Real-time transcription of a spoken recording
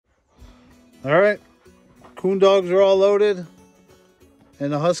All right, coon dogs are all loaded,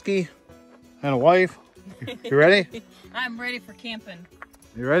 and a husky, and a wife. You ready? I'm ready for camping.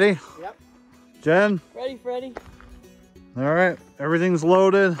 You ready? Yep. Jen? Ready, Freddy. All right, everything's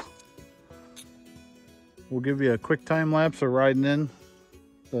loaded. We'll give you a quick time lapse of riding in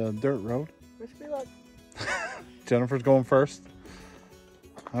the dirt road. Wish me luck. Jennifer's going first.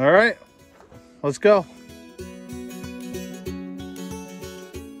 All right, let's go.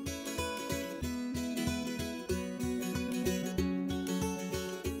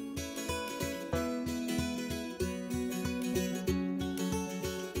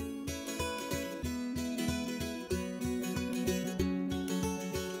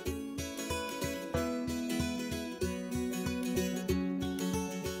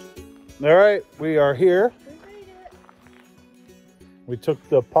 All right, we are here. We made it. We took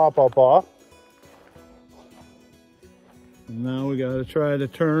the pop-up off. And now we gotta try to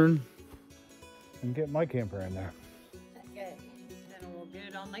turn and get my camper in there. Okay. Then we'll get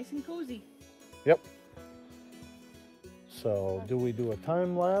it all nice and cozy. Yep. So, do we do a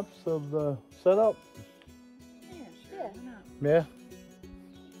time lapse of the setup? Yeah, sure. Why not? Yeah.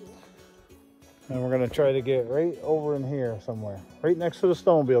 And we're gonna try to get right over in here somewhere, right next to the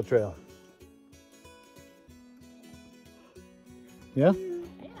snowmobile trail. Yeah?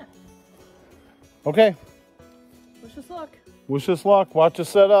 Yeah. Okay. Wish us luck. Wish us luck. Watch us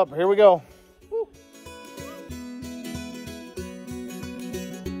set up. Here we go. Woo.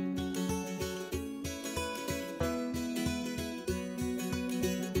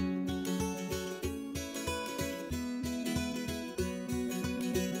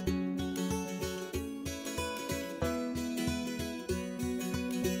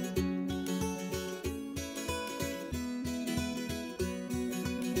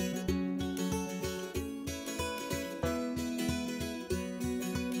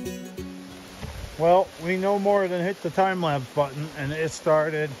 Well, we no more than hit the time lapse button and it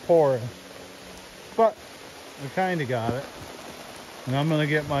started pouring. But we kind of got it. And I'm going to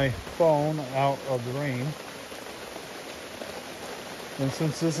get my phone out of the rain. And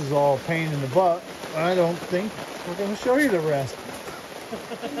since this is all a pain in the butt, I don't think we're going to show you the rest.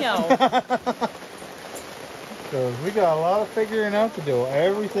 No. Because we got a lot of figuring out to do.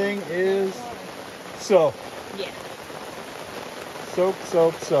 Everything is soaked. Yeah.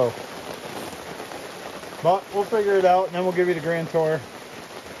 Soak. But we'll figure it out and then we'll give you the grand tour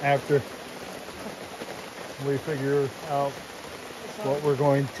after we figure out what we're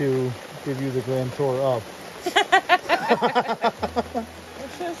going to give you the grand tour of. Wish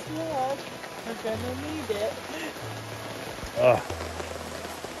us luck. We're gonna need it.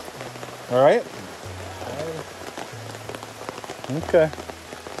 All right? Okay.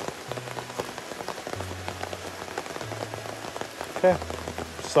 Okay.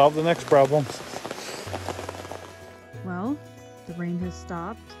 Solve the next problem. Well, the rain has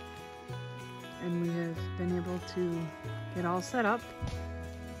stopped and we have been able to get all set up.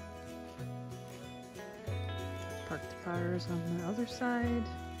 Park the cars on the other side.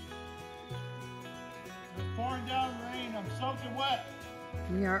 It's pouring down rain. I'm soaking wet.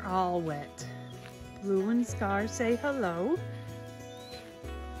 We are all wet. Blue and Scar say hello.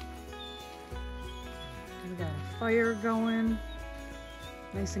 We got a fire going.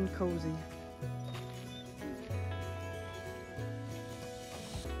 Nice and cozy.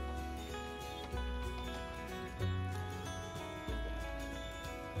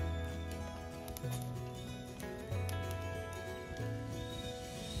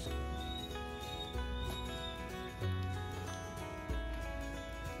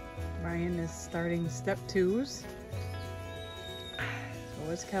 Ryan is starting step 2s.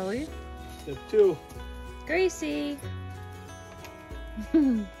 So is Kelly. Step 2. Gracie.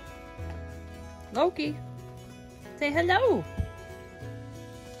 Loki. Say hello.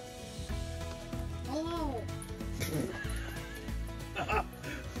 Hello. I'll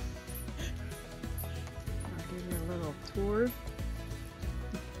give you a little tour.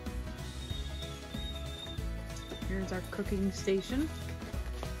 Here's our cooking station.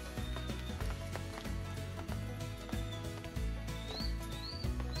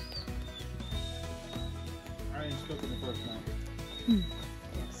 Ryan's cooking the first night.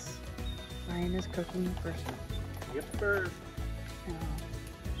 Yes. Ryan is cooking the first one. Yep, first. And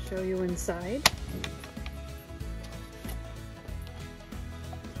I'll show you inside.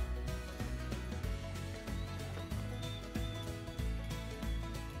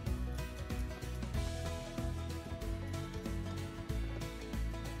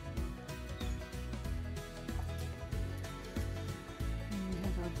 And we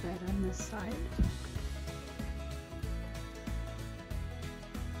have our bed on this side.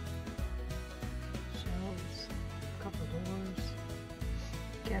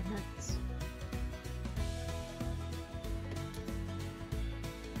 cabinets.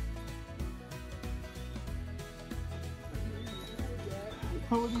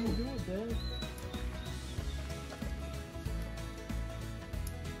 What do you do with that?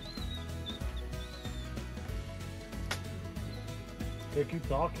 They keep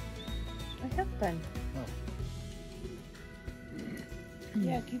talking. I have been.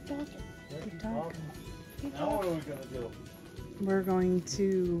 Yeah, keep talking. Keep talking. Now what are we gonna do? We're going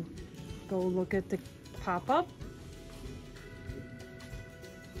to go look at the pop-up.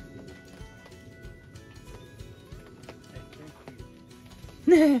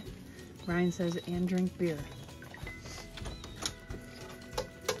 Ryan says, and drink beer.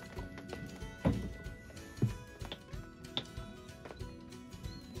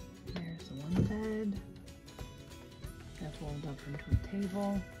 There's the one bed. That's rolled up into a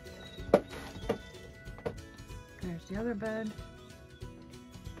table. There's the other bed.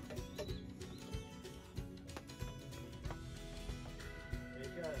 You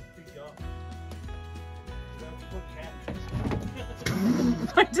gotta speak up. You gotta put captions.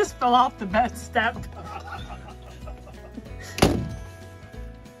 I just fell off the bed step.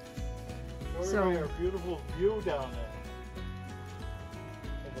 Show everybody our beautiful view down there.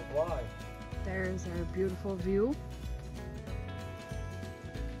 Of the fly. There's our beautiful view.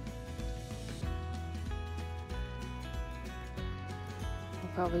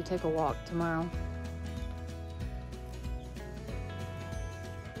 We'll probably take a walk tomorrow.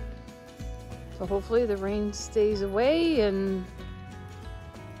 So hopefully the rain stays away and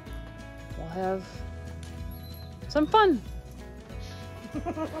we'll have some fun.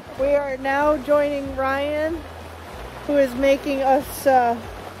 We are now joining Ryan, who is making us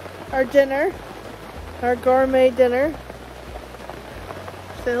our dinner, our gourmet dinner.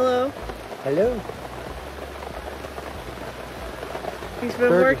 Say hello. Hello. He's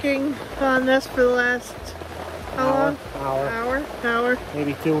been working on this for the last, how long? Hour.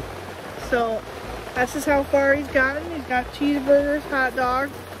 Maybe 2. So this is how far he's gotten. He's got cheeseburgers, hot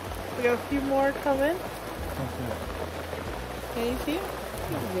dogs. We got a few more coming. Can you see it?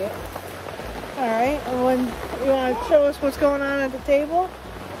 Yeah. All right. And when you want to show us what's going on at the table?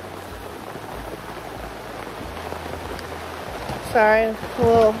 Sorry, a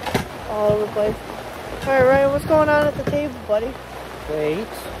little all over the place. All right, Ryan, what's going on at the table, buddy? Wait.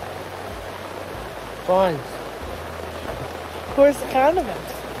 Buns. Where's the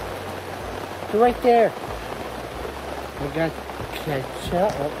condiments? They're right there. We got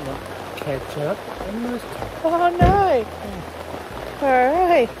ketchup and mustard. Oh, nice. All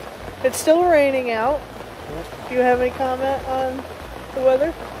right. It's still raining out. Do you have any comment on the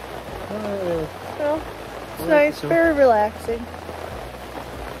weather? Not really. No. It's nice, very relaxing.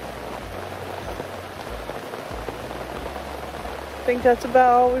 I think that's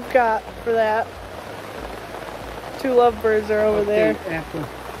about all we've got for that. 2 lovebirds are over there.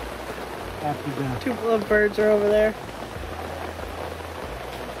 After dinner. 2 lovebirds are over there.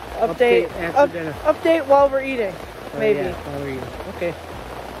 Update after dinner. Update while we're eating, maybe. Yeah, while we're eating. Okay.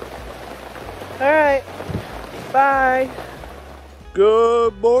 All right. Bye.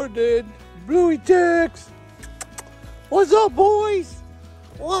 Good morning, Bluey Ticks. What's up, boys?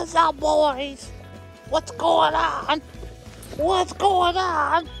 What's up, boys? What's going on? What's going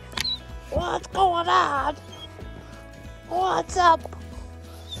on? What's going on? What's up?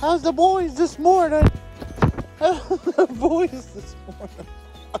 How's the boys this morning? The boys this morning.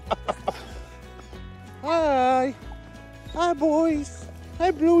 Hi. Hi, boys.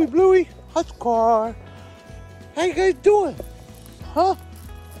 Hi, Bluey. Hi, Scar. How you guys doing? Huh?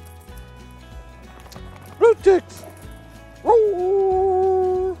 Blue Ticks.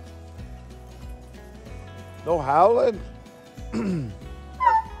 Roar. No howling.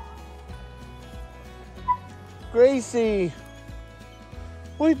 Gracie.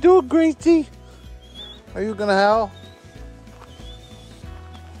 What are you doing, Gracie? Are you gonna howl?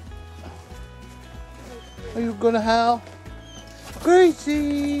 Are you gonna howl?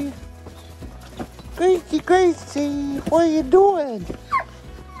 Gracie! Gracie! What are you doing?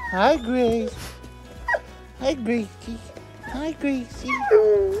 Hi, Grace. Hi, Gracie. Hi, Gracie.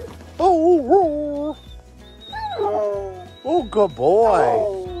 Oh, oh, good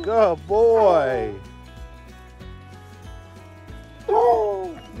boy. Good boy.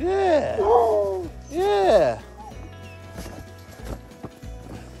 Yeah.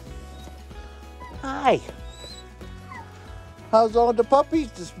 Hi. How's all the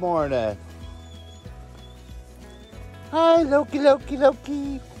puppies this morning? Hi, Loki. Hello,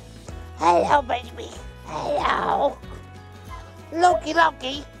 baby. Hello. Loki.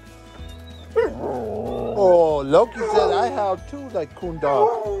 Oh, Oh, Loki said I have too, like coon dog.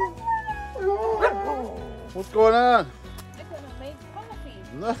 What's going on? I'm gonna make coffee.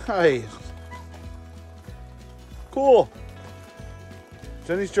 Nice. Cool.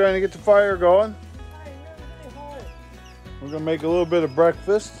 Jenny's trying to get the fire going. We're gonna make a little bit of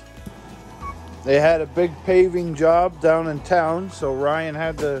breakfast. They had a big paving job down in town, so Ryan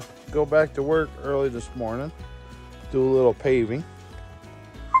had to go back to work early this morning, do a little paving.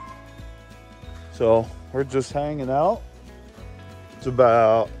 So we're just hanging out. It's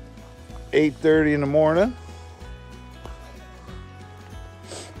about 8:30 in the morning.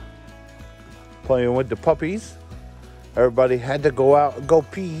 Playing with the puppies. Everybody had to go out and go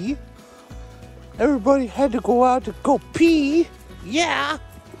pee. Everybody had to go out to go pee. Yeah.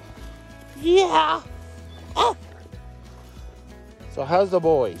 Yeah. Oh. So how's the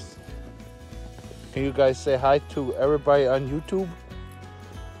boys? Can you guys say hi to everybody on YouTube?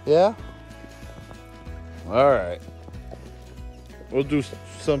 Yeah? All right. We'll do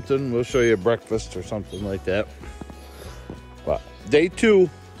something. We'll show you breakfast or something like that. But day 2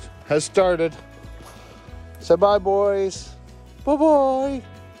 has started. Say bye, boys. Bye-bye.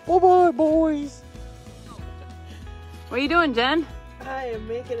 Bye-bye, boys. What are you doing, Jen? I am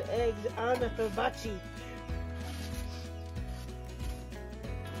making eggs on a hibachi.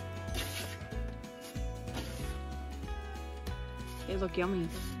 They look yummy.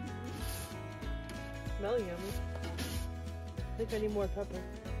 Smell yummy. I think I need more pepper.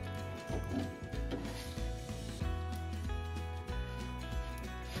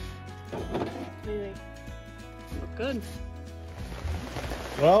 What do you think? Look good.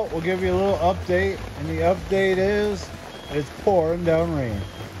 Well, we'll give you a little update, and the update is it's pouring down rain.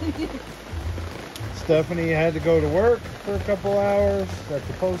 Stephanie had to go to work for a couple hours at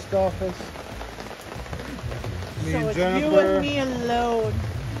the post office. Me So and it's Jennifer. you and me alone.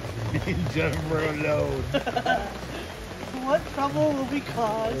 Me and Jennifer alone. What trouble will we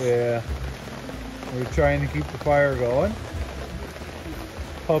cause? Yeah. We're trying to keep the fire going.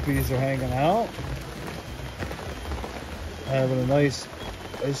 Puppies are hanging out. Having a nice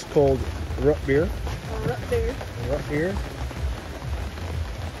ice cold root beer. Right there. Root beer.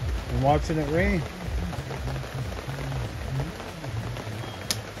 And watching it rain.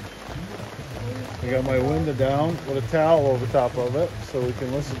 I got my window down with a towel over top of it so we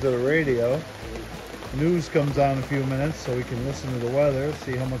can listen to the radio. News comes on in a few minutes so we can listen to the weather,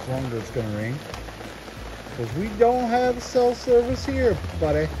 see how much longer it's going to rain. Because we don't have cell service here,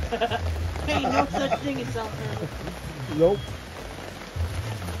 buddy. Hey, no such thing as cell service. Nope.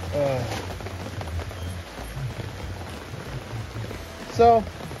 So,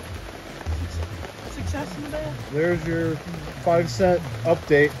 Success in the bed. there's your 5-cent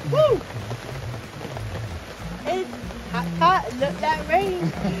update. Woo! It's hot, hot. Look that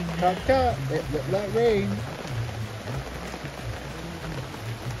rain. Cut, cut. Let that rain.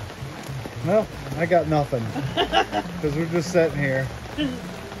 Well, I got nothing. Because we're just sitting here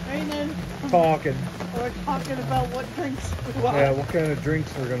Raining. talking. We're talking about what drinks we want. Yeah, what kind of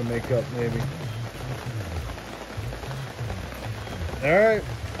drinks we're going to make up, maybe. All right.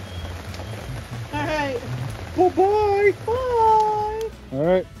 All right. Bye-bye. Bye. All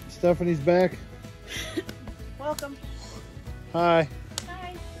right. Stephanie's back. Welcome. Hi.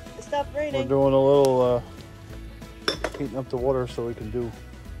 Hi. It stopped We're raining. doing a little heating up the water so we can do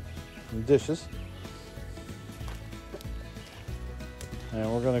some dishes. And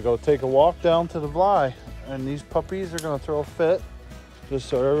we're gonna go take a walk down to the Bly. And these puppies are gonna throw a fit, just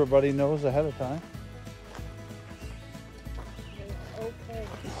so everybody knows ahead of time. Okay.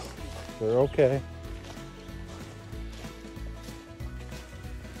 They're okay.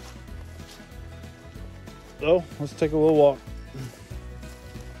 So let's take a little walk.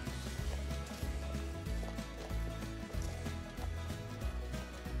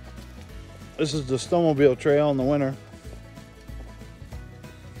 This is the snowmobile trail in the winter.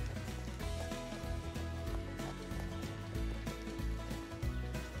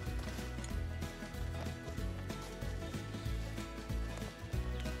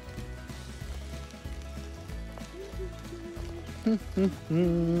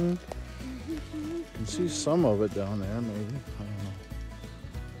 You can see some of it down there, maybe. I don't know.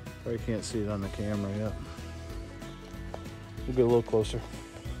 Probably can't see it on the camera yet. We'll get a little closer.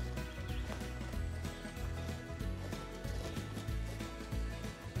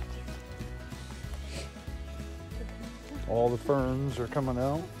 All the ferns are coming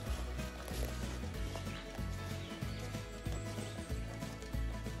out.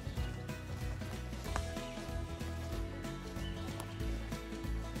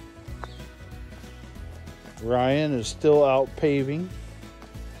 Ryan is still out paving.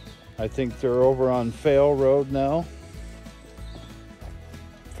 I think they're over on Fail Road now.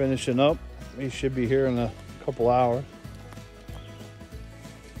 Finishing up. He should be here in a couple hours.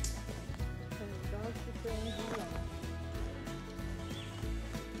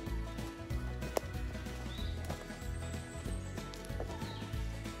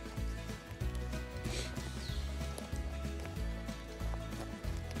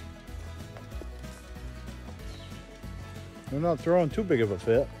 They're not throwing too big of a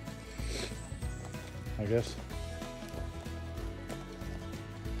fit, I guess.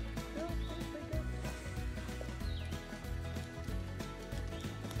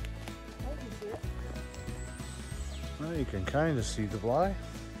 Well, you can kind of see the fly.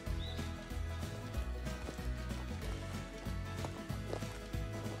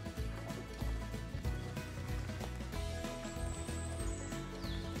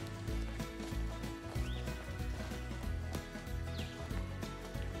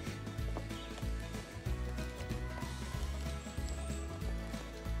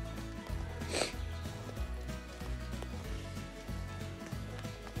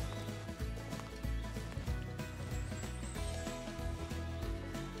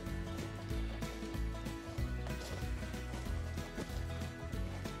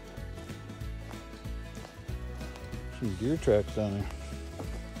 Some deer tracks down there.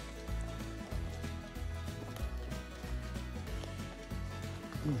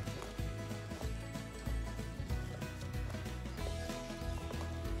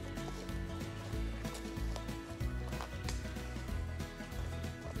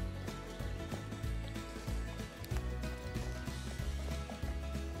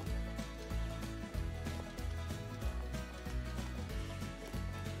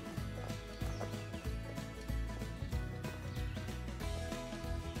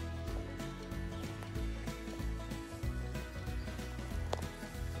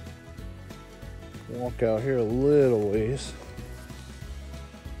 Walk out here a little ways.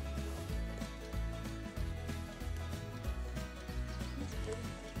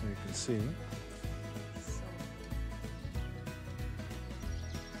 You can see. Way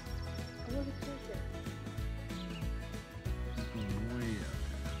up.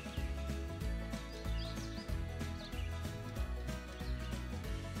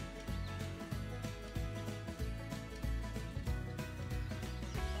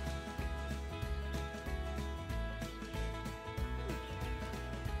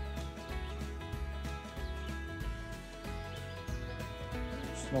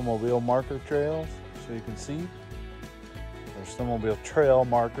 Snowmobile marker trails, so you can see. Or snowmobile trail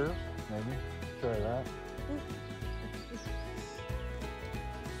marker, maybe. Try that.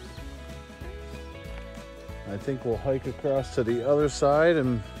 I think we'll hike across to the other side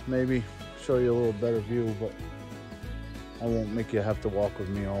and maybe show you a little better view, but I won't make you have to walk with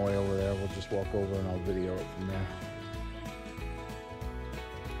me all the way over there. We'll just walk over and I'll video it from there.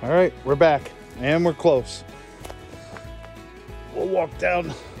 All right, we're back and we're close. We'll walk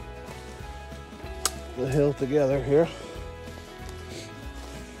down the hill together here.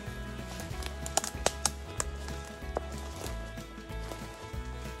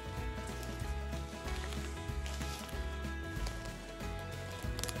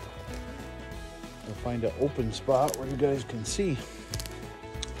 We'll find an open spot where you guys can see.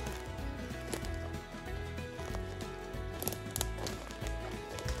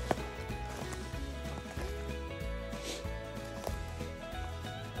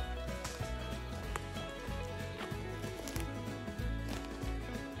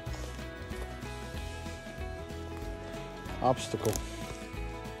 Obstacle.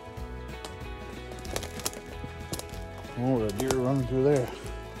 Oh, the deer running through there.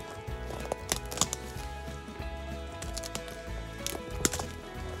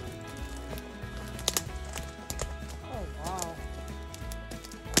 Oh, wow.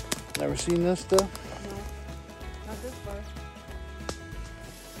 Never seen this stuff? No, not this far.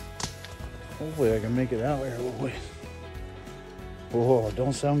 Hopefully I can make it out here a little ways. Oh,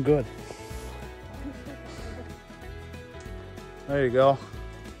 don't sound good. There you go.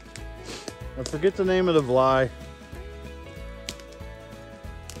 I forget the name of the fly.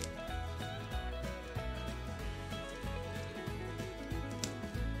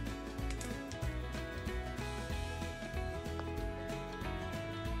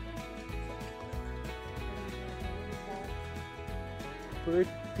 Pretty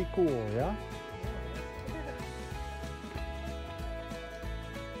cool, yeah?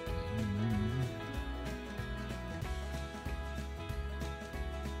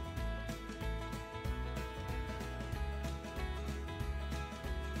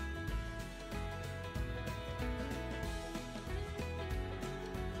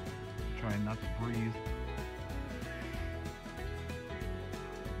 trying not to breathe.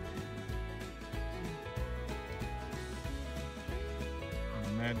 There's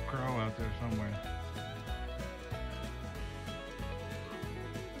a mad crow out there somewhere.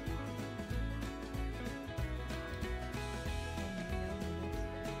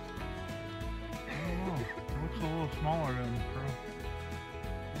 Oh, looks a little smaller than the crow.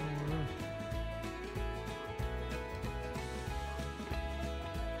 Oh, it is.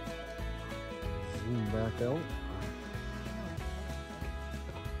 Zoom back out.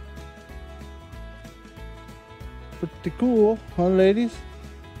 Pretty cool, huh, ladies?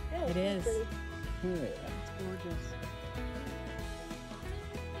 Yeah, It is. pretty. Yeah. It's gorgeous.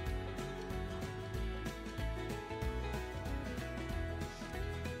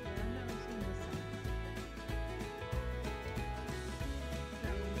 Yeah, I've never seen this one.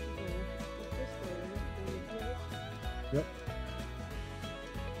 That one's cool. This way, Yep.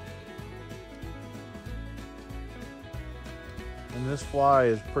 And this fly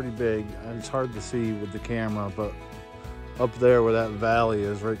is pretty big, and it's hard to see with the camera, but up there where that valley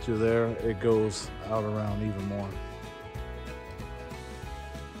is, right through there, it goes out around even more.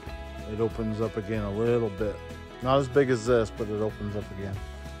 It opens up again a little bit. Not as big as this, but it opens up again.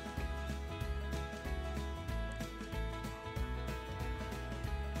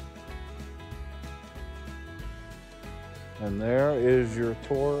 And there is your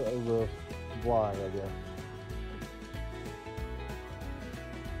tour of the fly, I guess.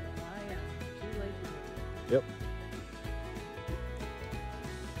 Yep.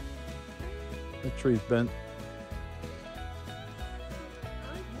 The tree's bent.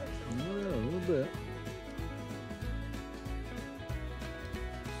 Yeah, a little bit.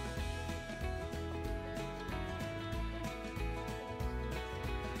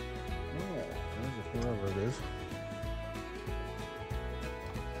 Yeah, there's whoever it is.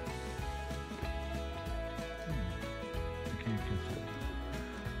 I can't catch it.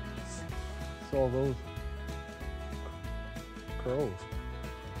 It's all those crows.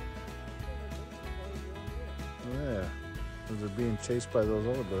 Yeah, they're being chased by those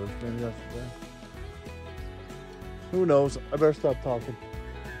other birds. Maybe that's them. Who knows? I better stop talking.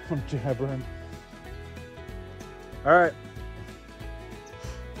 I'm jabbering. All right.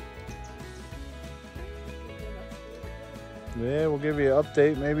 Yeah, we'll give you an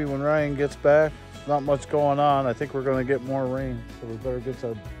update maybe when Ryan gets back. There's not much going on. I think we're going to get more rain, so we better get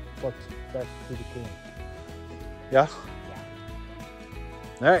our butts back to the camp. Yeah?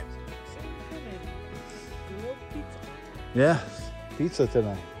 All right. Yeah, pizza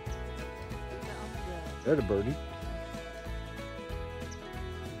tonight. There's a birdie.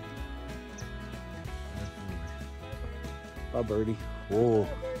 Bye, birdie. Whoa.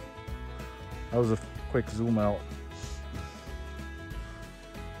 That was a quick zoom out.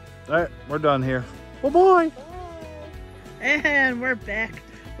 All right, we're done here. Bye-bye. And we're back.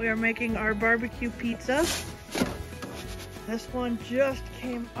 We are making our barbecue pizza. This one just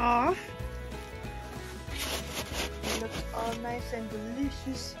came off. It looks all nice and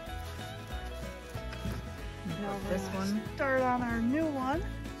delicious. Now we're This gonna one start on our new one.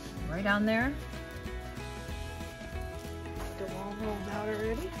 right on there. The one rolled out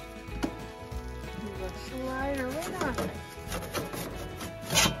already. We're gonna slide her right on.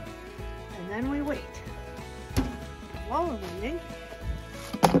 And then we wait. While we're waiting,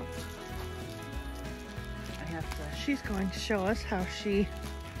 she's going to show us how she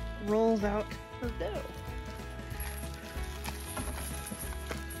rolls out her dough.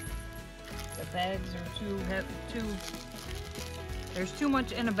 The bags are too heavy. There's too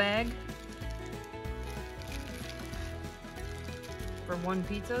much in a bag for one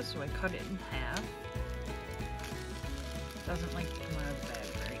pizza, so I cut it in half. It doesn't like to come out of the bag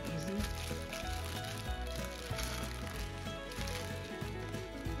very easy.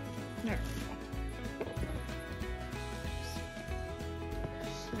 There.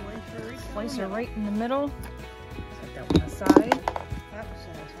 Slice her right in the middle. Set that one aside. That was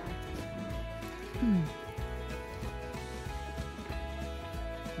satisfying.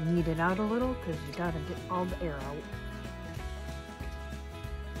 Knead it out a little because you gotta get all the air out.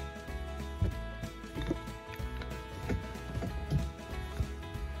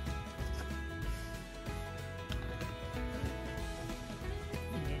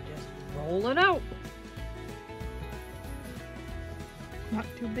 And you just roll it out. Not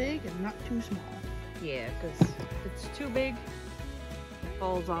too big and not too small. Yeah, because if it's too big, it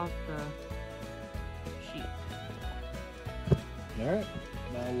falls off the sheet. All right.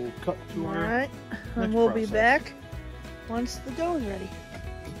 Now we'll cut to our Alright, and next we'll be process. back once the dough's ready.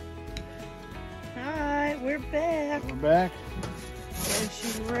 Alright, we're back. We're back. There's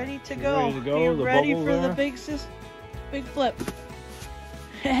she's ready to She's go. ready to go, Be the ready bubble for the there. big flip.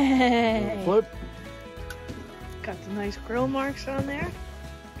 Little flip. Got the nice grill marks on there.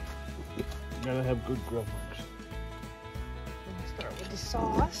 Gotta have good grill marks. We'll start with the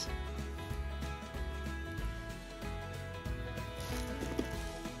sauce.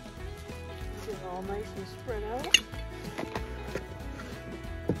 Get it all nice and spread out.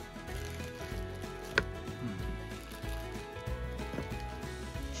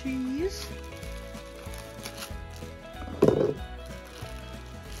 Cheese.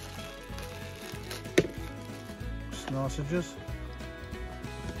 Sausages.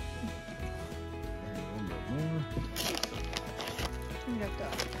 We got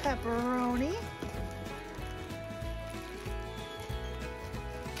the pepperoni.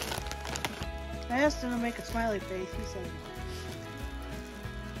 I asked him to make a smiley face. He said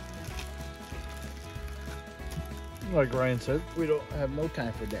Like Ryan said, we don't have no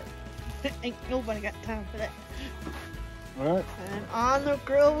time for that. no. Ain't nobody got time for that. All right. And on the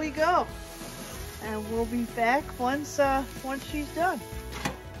grill we go. And we'll be back once she's done.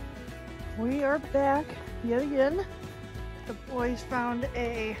 We are back yet again. The boys found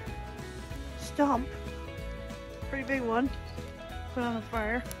a stump, pretty big one, put on the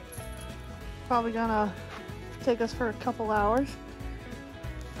fire. Probably gonna take us for a couple hours.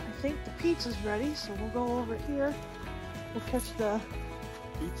 I think the pizza's ready, so we'll go over here. We'll catch the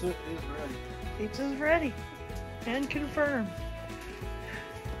Pizza is ready. pizza's ready and confirmed.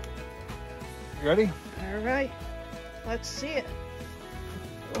 You ready? All right, let's see it.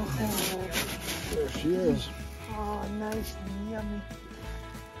 Oh, There she is. oh, nice and yummy.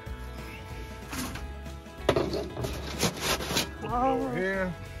 Over Oh,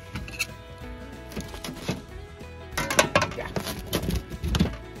 here.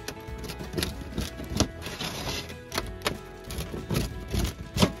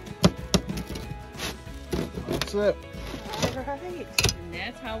 That's it. all right. And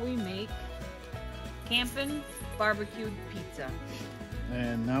that's how we make camping barbecued pizza.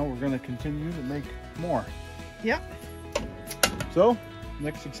 And now we're going to continue to make more. Yep. So,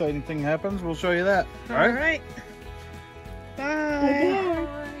 next exciting thing happens, we'll show you that. All right. Bye.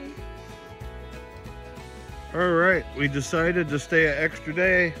 All right, we decided to stay an extra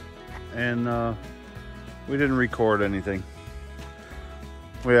day, and we didn't record anything.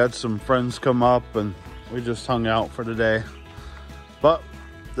 We had some friends come up, and we just hung out for the day. But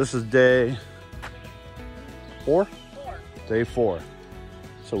this is day 4? Day 4.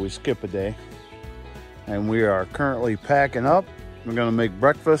 So we skip a day. And we are currently packing up. We're gonna make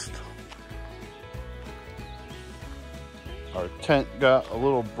breakfast. Our tent got a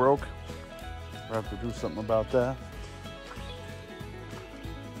little broke. We'll have to do something about that.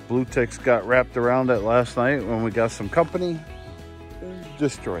 Blue ticks got wrapped around it last night when we got some company.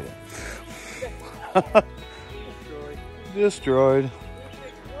 Destroyed it. Destroyed.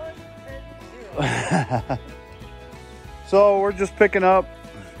 So we're just picking up.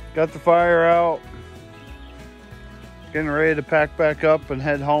 Got the fire out. Getting ready to pack back up and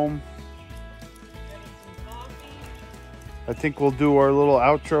head home. I think we'll do our little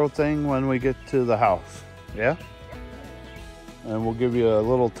outro thing when we get to the house. Yeah? And we'll give you a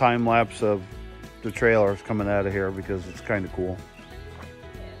little time lapse of the trailers coming out of here because it's kind of cool.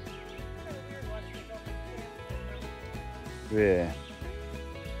 Yeah.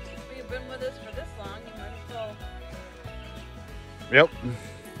 You've been with us for this long, you might as well. Yep.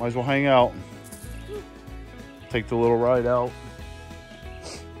 Might as well hang out. Take the little ride out.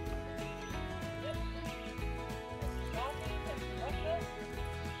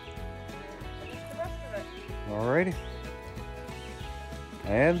 Alrighty.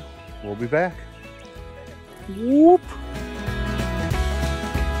 And we'll be back. Whoop.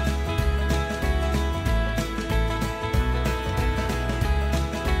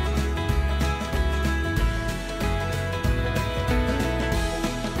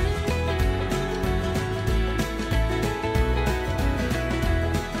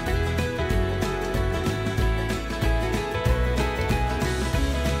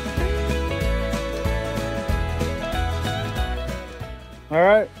 All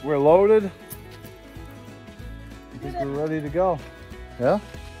right, we're loaded. I think we're ready to go. Yeah?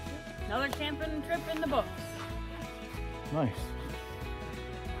 Another camping trip in the books. Nice.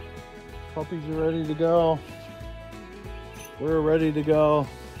 Puppies are ready to go. We're ready to go.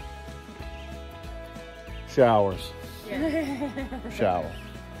 Showers. Yeah. Shower.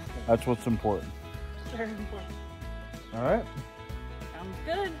 That's what's important. Very important. All right. Sounds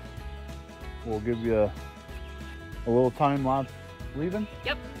good. We'll give you a little time lapse leaving.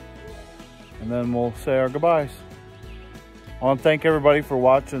 Yep. And then we'll say our goodbyes. I want to thank everybody for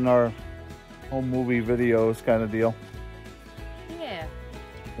watching our home movie videos kind of deal. Yeah.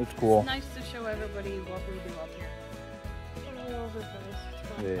 It's cool. It's nice to show everybody what we do up here. All over the place. It's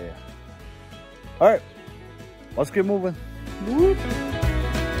fun. Yeah. All right, let's get moving. Whoop.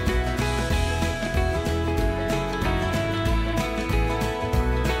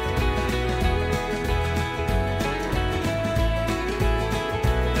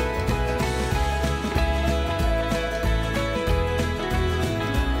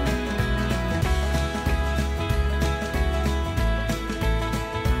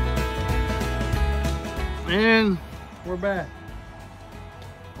 And we're back.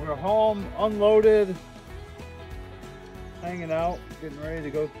 We're home, unloaded, hanging out, getting ready to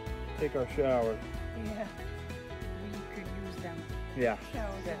go take our shower. Yeah. We could use them. Yeah.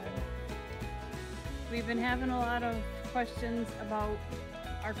 Shower time. We've been having a lot of questions about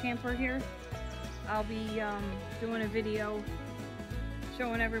our camper here. I'll be doing a video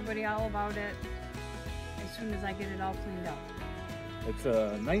showing everybody all about it as soon as I get it all cleaned up. It's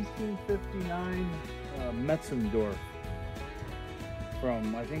a 1959 Metzendorf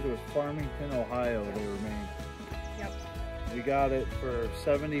from, I think it was Farmington, Ohio they were made. Yep. We got it for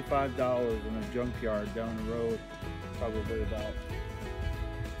 $75 in a junkyard down the road, probably about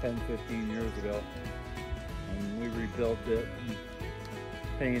 10, 15 years ago. And we rebuilt it, and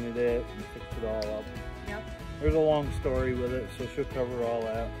painted it, and fixed it all up. Yep. There's a long story with it, so she'll cover all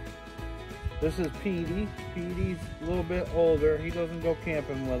that. This is Petey. Petey's a little bit older. He doesn't go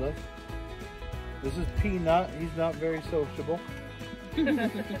camping with us. This is Peanut. He's not very sociable.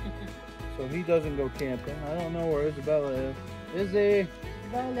 So he doesn't go camping. I don't know where Isabella is. Izzy!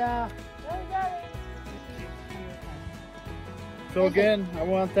 Isabella! So again, I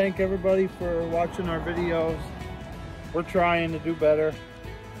want to thank everybody for watching our videos. We're trying to do better.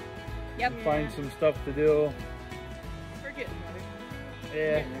 Yep. Find some stuff to do. We're getting better.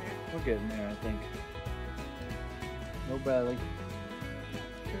 Yeah, we're getting there, I think. No belly.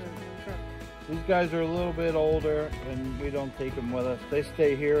 These guys are a little bit older and we don't take them with us. They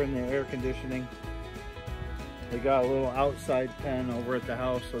stay here in the air conditioning. They got a little outside pen over at the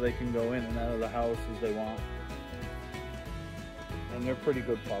house so they can go in and out of the house as they want. And they're pretty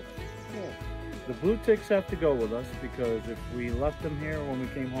good pups. Yeah. The blue ticks have to go with us because if we left them here when we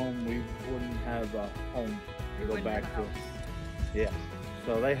came home, we wouldn't have a home to go back to. Yeah,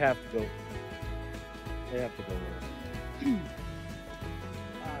 so they have to go. They have to go with us.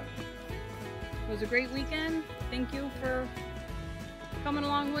 It was a great weekend. Thank you for coming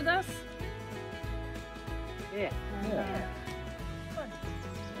along with us. Yeah. And, Yeah.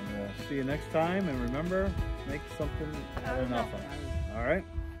 And we'll see you next time. And remember, make something out of nothing. All right?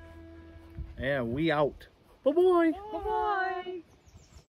 And we out. Bye-bye. Bye-bye.